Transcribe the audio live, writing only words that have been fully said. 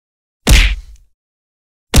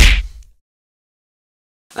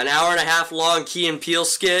An hour and a half long Key and Peele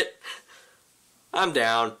skit. I'm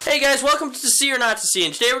down. Hey guys, welcome to See or Not to See,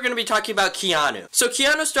 and today we're going to be talking about Keanu. So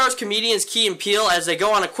Keanu stars comedians Key and Peele as they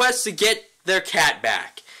go on a quest to get their cat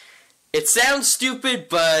back. It sounds stupid,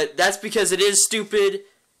 but that's because it is stupid,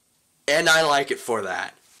 and I like it for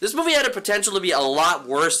that. This movie had a potential to be a lot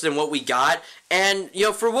worse than what we got, and, you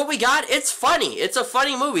know, for what we got, it's funny. It's a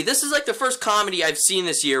funny movie. This is like the first comedy I've seen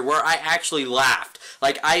this year where I actually laughed.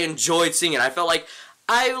 Like, I enjoyed seeing it. I felt like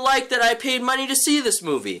I liked that I paid money to see this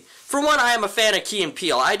movie. For one, I am a fan of Key and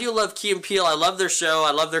Peele. I do love Key and Peele. I love their show.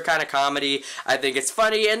 I love their kind of comedy. I think it's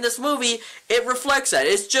funny, and this movie, it reflects that.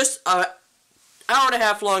 It's just an hour and a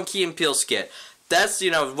half long Key and Peele skit. That's,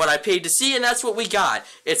 you know, what I paid to see, and that's what we got.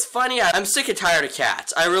 It's funny. I'm sick and tired of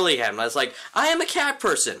cats. I really am. I was like, I am a cat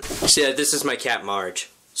person. See, this is my cat, Marge.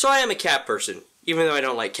 So I am a cat person, even though I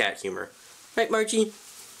don't like cat humor. Right, Margie?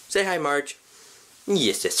 Say hi, Marge.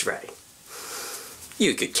 Yes, that's right.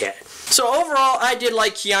 You a good cat. So overall, I did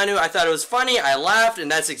like Keanu. I thought it was funny. I laughed, and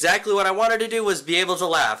that's exactly what I wanted to do, was be able to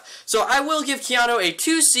laugh. So I will give Keanu a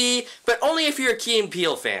 2C, but only if you're a Key and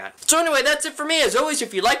Peele fan. So anyway, that's it for me. As always,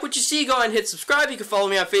 if you like what you see, go ahead and hit subscribe. You can follow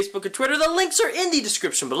me on Facebook and Twitter. The links are in the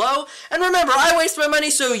description below. And remember, I waste my money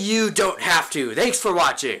so you don't have to. Thanks for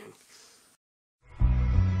watching.